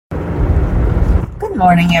Good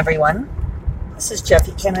morning, everyone. This is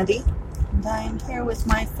Jeffe Kennedy, and I'm here with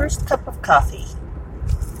my first cup of coffee.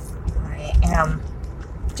 I am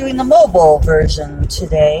doing the mobile version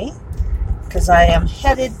today because I am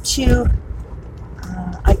headed to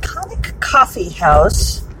Iconic Coffee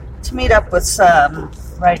House to meet up with some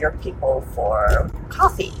writer people for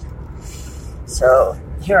coffee. So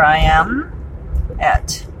here I am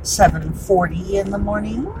at 7:40 in the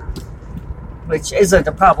morning, which isn't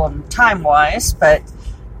a problem time-wise, but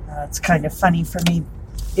it's kind of funny for me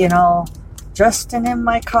being all dressed and in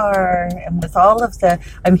my car, and with all of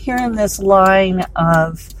I'm hearing this line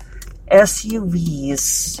of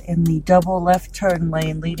SUVs in the double left turn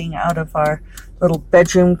lane leading out of our little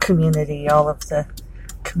bedroom community, all of the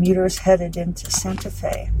commuters headed into Santa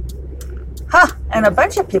Fe. And a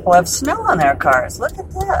bunch of people have snow on their cars. Look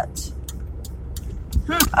at that.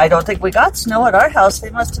 I don't think we got snow at our house. They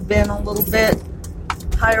must have been a little bit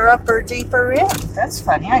higher up or deeper in. That's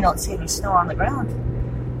funny. I don't see any snow on the ground.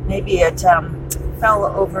 Maybe it fell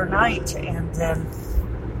overnight and then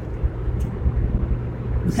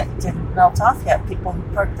it didn't melt off yet. People who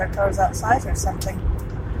parked their cars outside or something.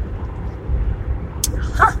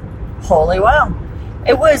 Holy wow.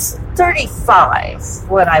 It was 35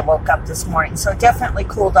 when I woke up this morning, so it definitely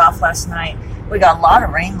cooled off last night. We got a lot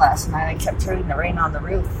of rain last night. I kept hearing the rain on the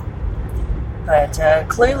roof. But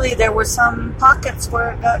clearly there were some pockets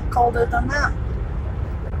where it got colder than that.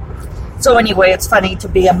 So anyway, it's funny to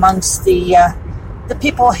be amongst the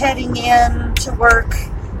people heading in to work.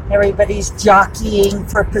 Everybody's jockeying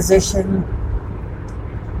for position.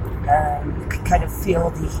 You can kind of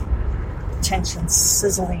feel the tension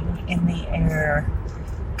sizzling in the air.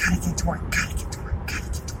 Gotta get to work, gotta get to work, gotta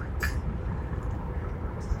get to work.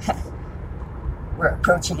 We're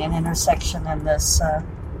approaching an intersection and there's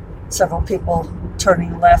several people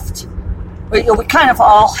turning left. We kind of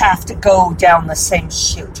all have to go down the same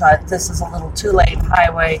chute. This is a little two-lane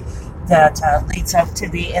highway that leads up to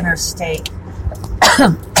the interstate.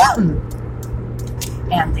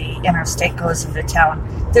 And the interstate goes into town.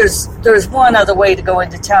 There's one other way to go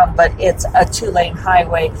into town, but it's a two-lane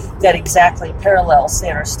highway that exactly parallels the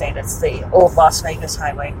interstate. It's the old Las Vegas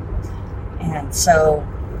highway, and so,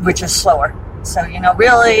 which is slower. So,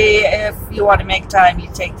 really, if you want to make time, you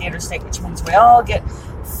take the interstate, which means we all get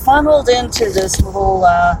funneled into this little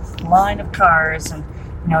line of cars, and,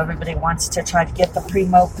 everybody wants to try to get the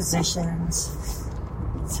primo positions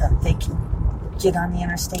so they can get on the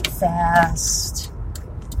interstate fast.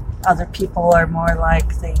 Other people are more like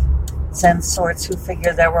the Zen sorts who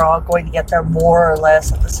figure that we're all going to get there more or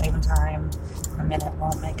less at the same time. A minute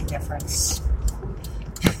won't make a difference.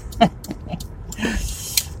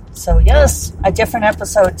 So yes, a different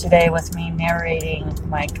episode today with me narrating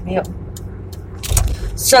my commute.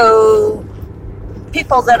 So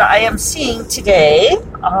people that I am seeing today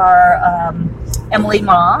are Emily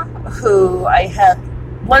Ma, who I had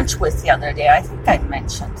lunch with the other day. I think I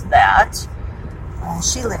mentioned that.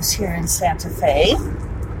 She lives here in Santa Fe,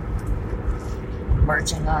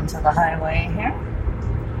 merging onto the highway here.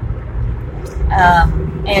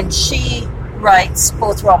 And she writes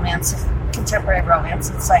both romance, contemporary romance,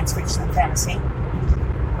 and science fiction and fantasy.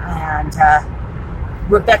 And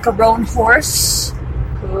Rebecca Roanhorse,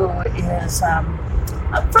 who is up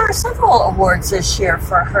for several awards this year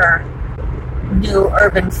for her new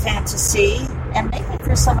urban fantasy, and maybe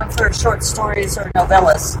for some of her short stories or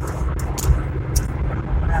novellas.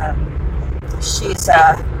 She's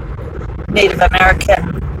a Native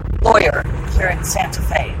American lawyer here in Santa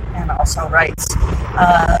Fe and also writes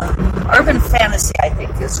urban fantasy, I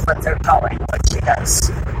think is what they're calling what she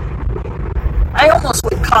does. I almost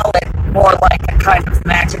would call it more like a kind of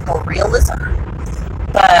magical realism,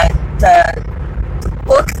 but the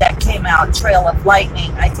book that came out, Trail of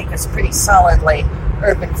Lightning, I think is pretty solidly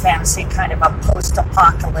urban fantasy, kind of a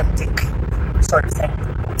post-apocalyptic sort of thing.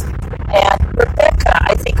 And Rebecca,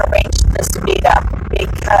 I think, arranged this meetup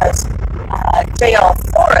because J.L.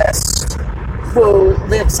 Forrest, who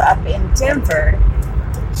lives up in Denver,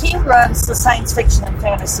 he runs the science fiction and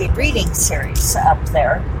fantasy reading series up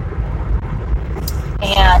there.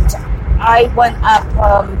 And I went up,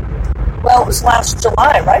 it was last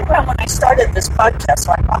July, right around when I started this podcast,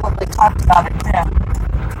 so I probably talked about it then.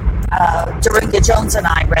 Dorinda Jones and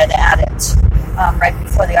I read at it right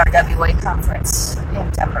before the RWA conference in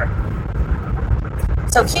Denver.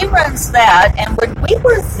 So he runs that, and when we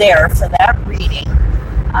were there for that reading,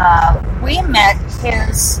 we met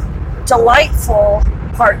his delightful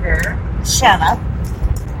partner, Shanna,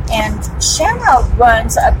 and Shanna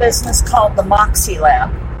runs a business called the Moxie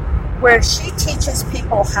Lab, where she teaches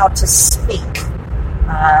people how to speak.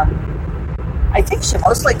 I think she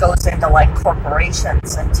mostly goes into like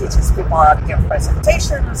corporations and teaches people how to give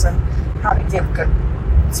presentations and how to give good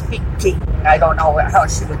speaking. I don't know how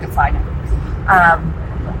she would define it.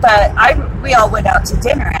 But we all went out to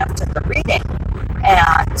dinner after the reading,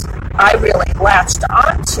 and I really latched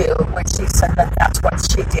onto when she said that that's what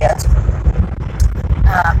she did,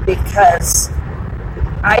 because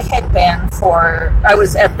at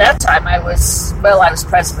that time, I was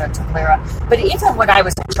president of Lyra, but even when I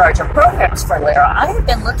was in charge of programs for Lyra, I had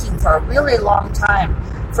been looking for a really long time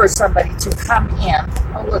for somebody to come in.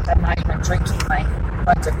 Oh, look, I'm not even drinking my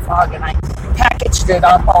London Fog, and I packaged it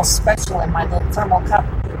up all special in my little thermal cup.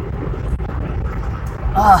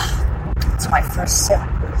 It's my first sip.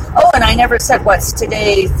 Oh, and I never said what's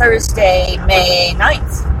today, Thursday, May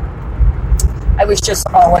 9th. I was just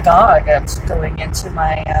all agog at going into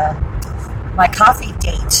my my coffee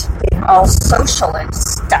date, being all social and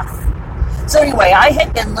stuff. So anyway, I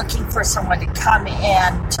had been looking for someone to come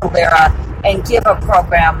in to Lyra and give a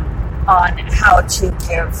program on how to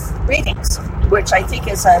give readings, which I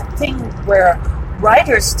think is a thing where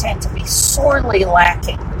writers tend to be sorely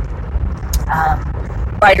lacking.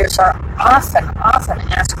 Writers are often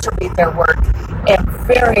asked to read their work, and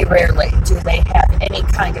very rarely do they have any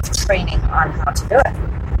kind of training on how to do it.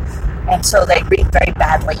 And so they read very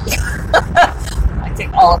badly. I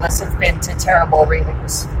think all of us have been to terrible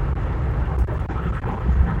readings.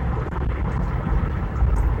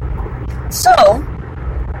 So,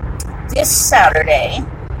 this Saturday,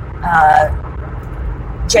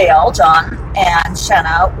 JL, John, and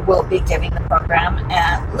Shanna will be giving the program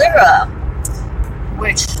at Lyra,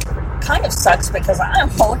 which kind of sucks because I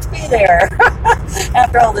won't be there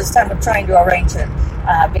after all this time of trying to arrange it,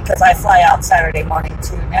 because I fly out Saturday morning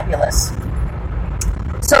to Nebulous.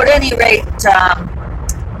 So at any rate,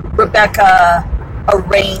 Rebecca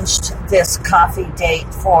arranged this coffee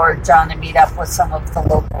date for John to meet up with some of the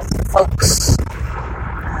local folks.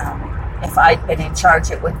 If I'd been in charge,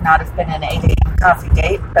 it would not have been an 8 a.m. coffee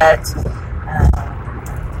date, but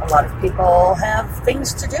a lot of people have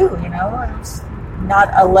things to do, you know. It's not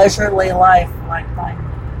a leisurely life like mine.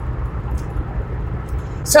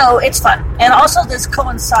 So it's fun. And also this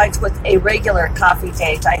coincides with a regular coffee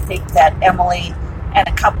date I think that Emily and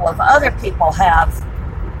a couple of other people have.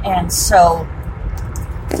 And so,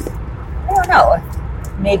 I don't know,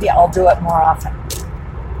 maybe I'll do it more often.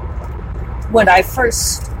 When I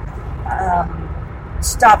first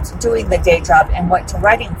stopped doing the day job and went to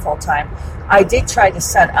writing full-time, I did try to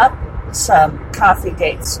set up some coffee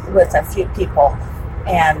dates with a few people,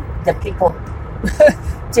 and the people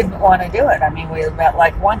didn't want to do it. I mean, we met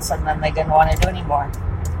like once and then they didn't want to do anymore.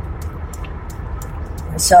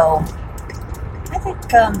 So I think,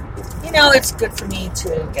 it's good for me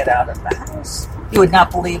to get out of the house. You would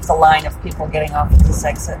not believe the line of people getting off at this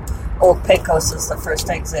exit. Old Pecos is the first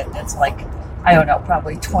exit, and it's like, I don't know,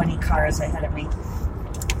 probably 20 cars ahead of me.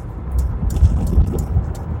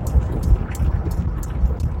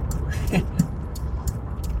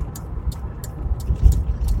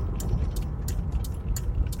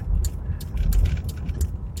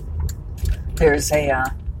 There's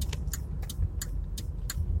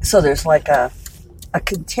like a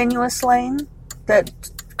continuous lane that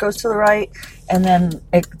goes to the right, and then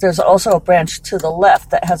there's also a branch to the left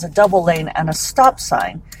that has a double lane and a stop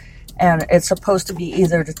sign, and it's supposed to be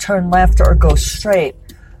either to turn left or go straight,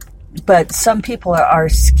 but some people are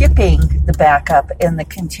skipping the backup in the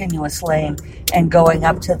continuous lane and going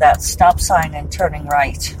up to that stop sign and turning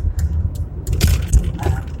right,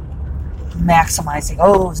 maximizing,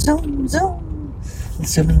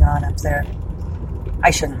 zooming on up there. I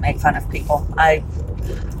shouldn't make fun of people.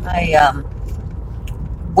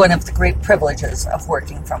 One of the great privileges of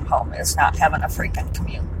working from home is not having a freaking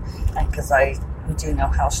commute, and because I do know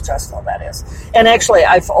how stressful that is. And actually,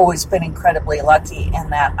 I've always been incredibly lucky in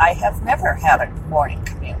that I have never had a morning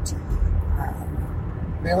commute.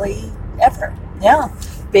 Really, ever. Yeah,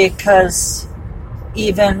 because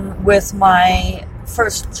even with my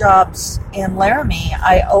first jobs in Laramie,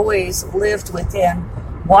 I always lived within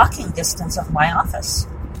walking distance of my office.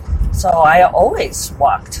 So I always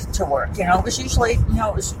walked to work. It was usually,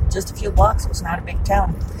 it was just a few blocks. It was not a big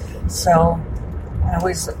town. So I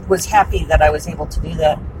always was happy that I was able to do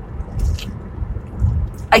that.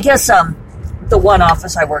 I guess the one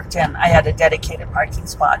office I worked in, I had a dedicated parking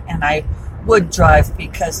spot, and I would drive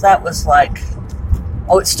because that was like,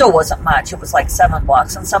 it still wasn't much. It was like 7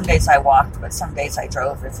 blocks, and some days I walked, but some days I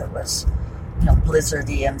drove if it was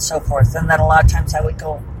blizzardy and so forth. And then a lot of times I would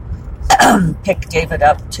go pick David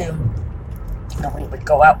up too. We would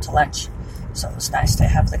go out to lunch, so it was nice to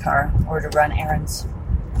have the car or to run errands.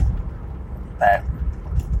 But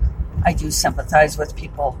I do sympathize with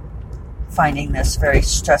people finding this very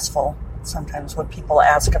stressful. Sometimes when people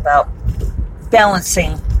ask about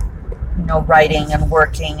balancing, writing and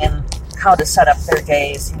working and how to set up their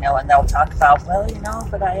days, and they'll talk about,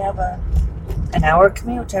 but I have an hour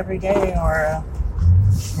commute every day, or,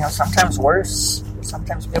 sometimes worse.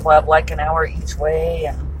 Sometimes people have like an hour each way,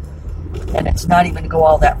 and it's not even to go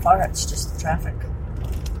all that far, it's just the traffic.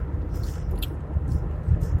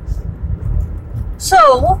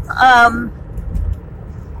 So,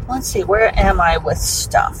 let's see, where am I with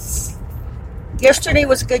stuff? Yesterday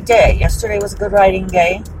was a good day. Yesterday was a good writing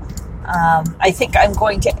day. I think I'm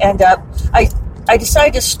going to end up, I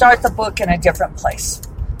decided to start the book in a different place.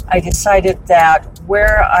 I decided that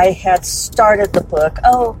where I had started the book,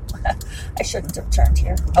 I shouldn't have turned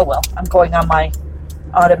here. Oh well, I'm going on my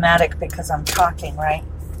automatic because I'm talking, right?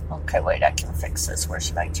 Okay, wait, I can fix this. Where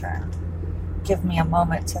should I turn? Give me a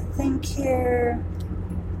moment to think here.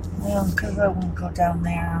 Well, because I won't go down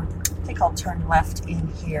there. I think I'll turn left in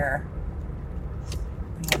here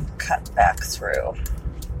and cut back through.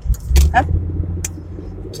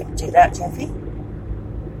 Can't do that, Jeffy.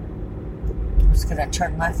 I'm just going to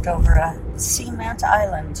turn left over a cement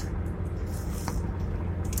island.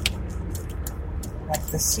 Like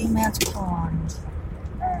the cement pond.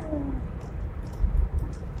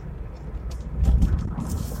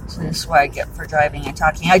 So this is what I get for driving and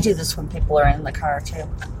talking. I do this when people are in the car, too.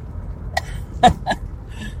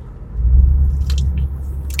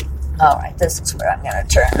 Alright, this is where I'm going to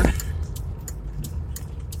turn.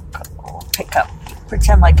 Pick up.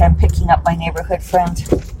 Pretend like I'm picking up my neighborhood friend.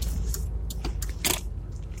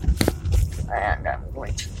 And I'm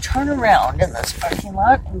going to turn around in this parking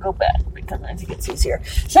lot and go back because I think it's easier.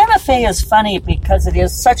 Santa Fe is funny because it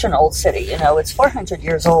is such an old city. It's 400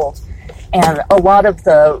 years old. And a lot of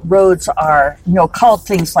the roads are, called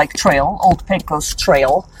things like trail, Old Pecos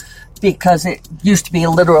Trail, because it used to be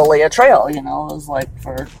literally a trail, it was like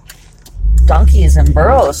for donkeys and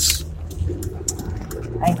burros.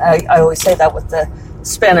 I always say that with the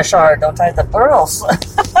Spanish R, don't I? The burros.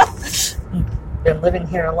 Been living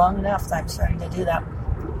here long enough, I'm starting to do that.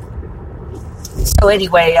 So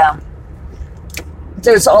anyway,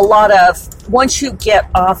 there's a lot of, once you get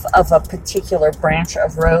off of a particular branch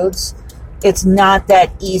of roads, it's not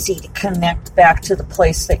that easy to connect back to the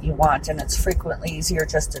place that you want, and it's frequently easier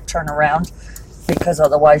just to turn around because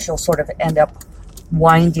otherwise you'll sort of end up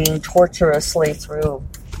winding tortuously through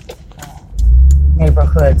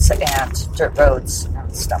neighborhoods and dirt roads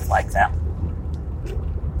and stuff like that.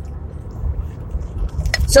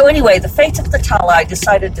 So anyway, the Fate of the Tala, I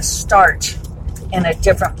decided to start in a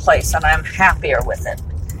different place, and I'm happier with it.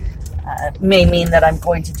 It may mean that I'm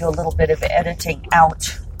going to do a little bit of editing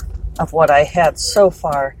out of what I had so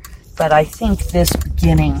far, but I think this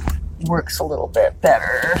beginning works a little bit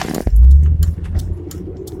better.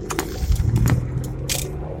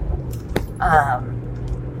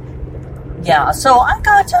 So I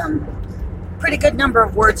got pretty good number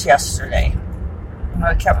of words yesterday.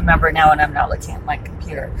 I can't remember now, and I'm not looking at my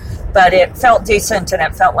computer. But it felt decent, and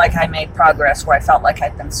it felt like I made progress where I felt like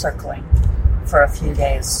I'd been circling for a few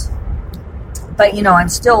days. But, I'm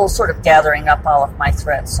still sort of gathering up all of my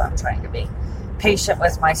threads, so I'm trying to be patient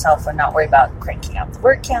with myself and not worry about cranking up the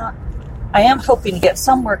word count. I am hoping to get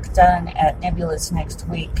some work done at Nebulous next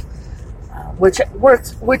week, which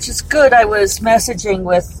is good. I was messaging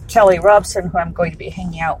with Kelly Robson, who I'm going to be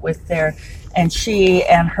hanging out with there, and she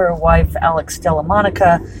and her wife, Alex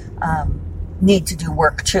Delamonica, need to do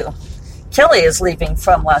work too. Kelly is leaving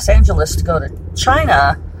from Los Angeles to go to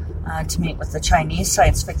China to meet with the Chinese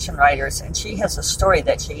science fiction writers, and she has a story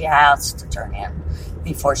that she has to turn in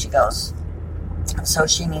before she goes. So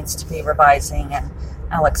she needs to be revising, and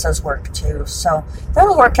Alex has work too. So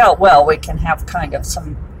that'll work out well. We can have kind of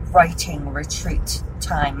some writing retreat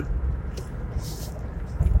time.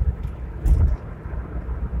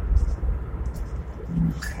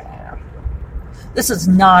 Okay. This is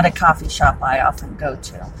not a coffee shop I often go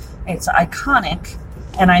to. It's iconic,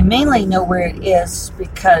 and I mainly know where it is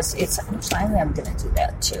because it's, I am going to do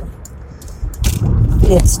that too.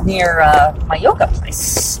 It's near my yoga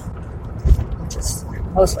place, which is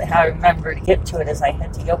mostly how I remember to get to it as I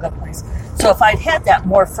head to yoga place. So if I'd had that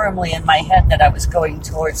more firmly in my head that I was going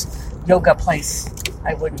towards yoga place,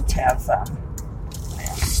 I wouldn't have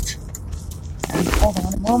missed. And hold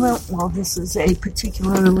on a moment. Well, this is a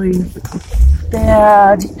particularly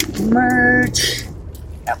bad merge.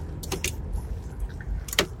 Yep.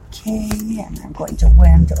 Okay, and I'm going to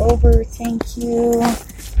wind over, thank you.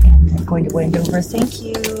 And I'm going to wind over, thank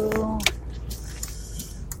you.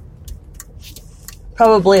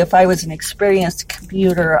 Probably if I was an experienced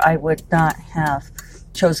commuter, I would not have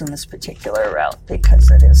chosen this particular route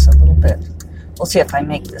because it is a little bit... We'll see if I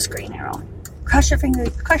make this green arrow. Cross your fingers,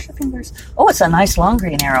 cross your fingers. Oh, it's a nice long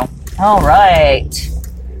green arrow. All right.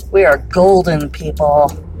 We are golden,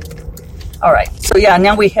 people. All right. So, yeah,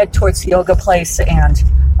 now we head towards the yoga place and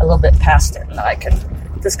a little bit past it. And I can...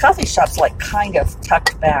 This coffee shop's like kind of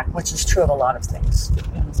tucked back, which is true of a lot of things.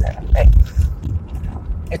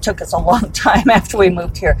 It took us a long time after we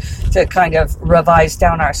moved here to kind of revise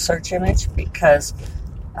down our search image because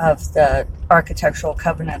of the architectural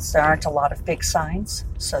covenants. There aren't a lot of big signs,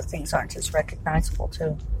 so things aren't as recognizable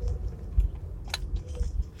too.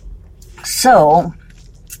 So,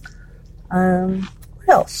 what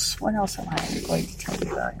else? What else am I going to tell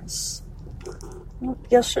you guys? Well,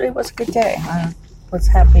 yesterday was a good day. I was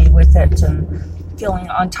happy with it and feeling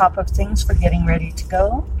on top of things for getting ready to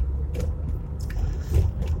go.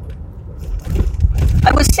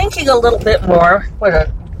 I was thinking a little bit more.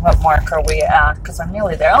 What mark are we at? Because I'm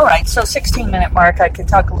nearly there. All right, so 16-minute mark. I could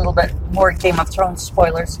talk a little bit more Game of Thrones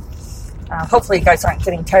spoilers. Hopefully you guys aren't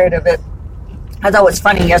getting tired of it. I thought it was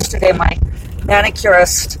funny yesterday, my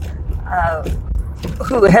manicurist,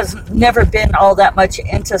 who has never been all that much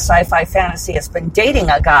into sci-fi fantasy, has been dating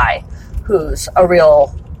a guy who's a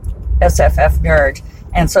real SFF nerd.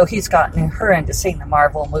 And so he's gotten her into seeing the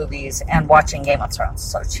Marvel movies and watching Game of Thrones.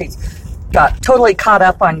 So she's got totally caught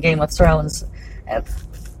up on Game of Thrones. And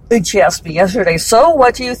she asked me yesterday, so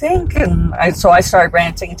what do you think? And so I started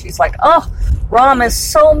ranting, and she's like, oh, Rom is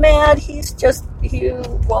so mad. He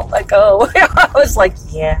won't let go. I was like,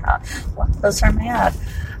 yeah, well, those are mad.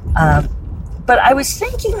 But I was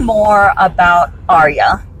thinking more about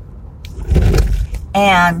Arya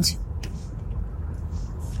and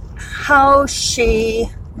how she,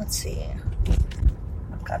 let's see,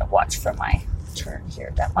 I've got to watch for my turn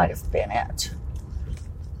here. That might have been it.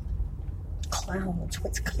 Clouds,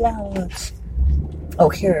 what's clouds? Oh,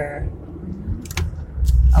 here.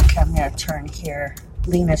 Okay, I'm going to turn here.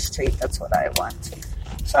 Lena Street, that's what I want.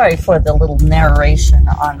 Sorry for the little narration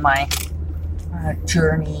on my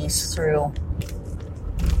journeys through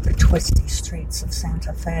the twisty streets of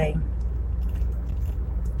Santa Fe.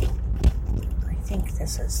 I think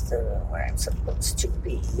this is where I'm supposed to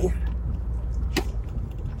be.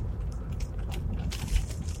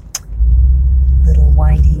 Little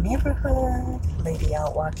windy neighborhood. Lady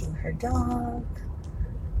out walking her dog.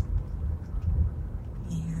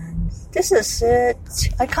 And this is it.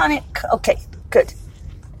 Iconic. Okay, good.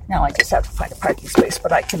 Now I just have to find a parking space,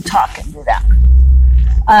 but I can talk and do that.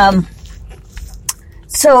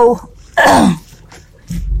 So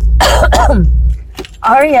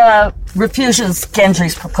Arya refuses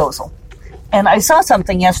Gendry's proposal. And I saw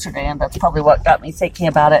something yesterday, and that's probably what got me thinking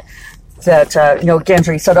about it, that,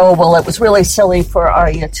 Gendry said, oh, well, it was really silly for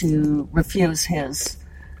Arya to refuse his,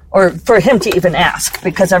 or for him to even ask,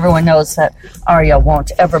 because everyone knows that Arya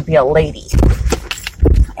won't ever be a lady.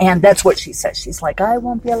 And that's what she says. She's like, I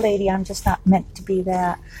won't be a lady. I'm just not meant to be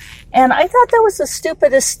that. And I thought that was the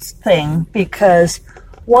stupidest thing, because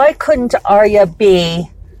why couldn't Arya be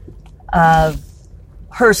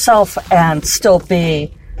herself and still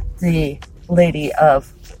be the lady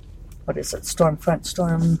of, what is it, Storm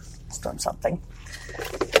something.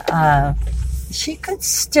 She could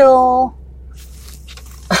still,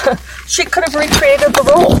 she could have recreated the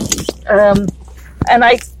role. And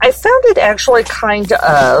I found it actually kind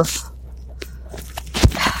of,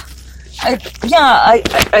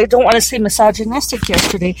 I don't want to say misogynistic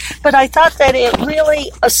yesterday, but I thought that it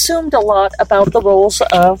really assumed a lot about the roles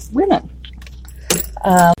of women.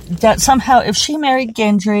 That somehow if she married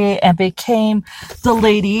Gendry and became the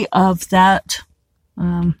lady of that,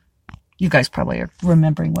 you guys probably are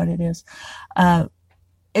remembering what it is.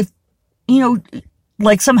 If,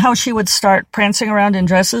 like somehow she would start prancing around in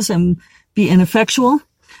dresses and be ineffectual.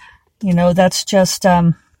 That's just,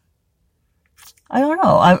 I don't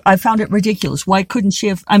know. I found it ridiculous. Why couldn't she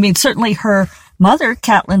have, certainly her mother,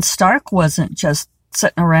 Catelyn Stark, wasn't just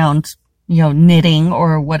sitting around, knitting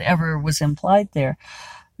or whatever was implied there.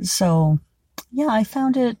 So, yeah, I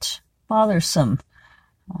found it bothersome.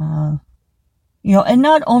 And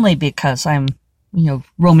not only because I'm,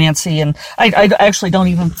 romancy, and I actually don't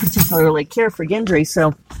even particularly care for Gendry,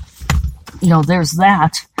 so, there's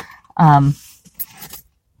that. I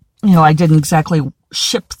didn't exactly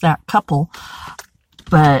ship that couple,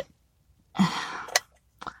 but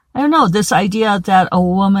I don't know, this idea that a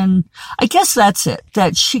woman, I guess that's it,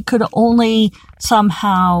 that she could only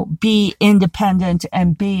somehow be independent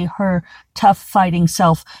and be her tough fighting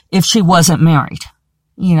self if she wasn't married.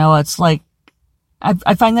 It's like,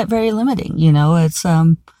 I find that very limiting. It's,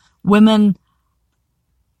 women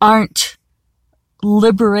aren't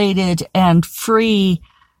liberated and free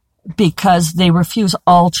because they refuse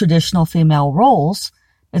all traditional female roles.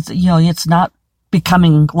 It's not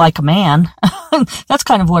becoming like a man. That's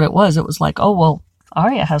kind of what it was. It was like, oh, well,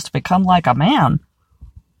 Arya has to become like a man.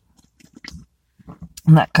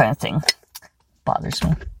 And that kind of thing bothers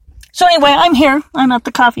me. So anyway, I'm here. I'm at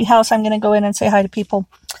the coffee house. I'm going to go in and say hi to people.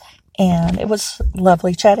 And it was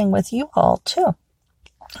lovely chatting with you all, too.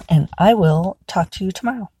 And I will talk to you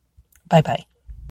tomorrow. Bye-bye.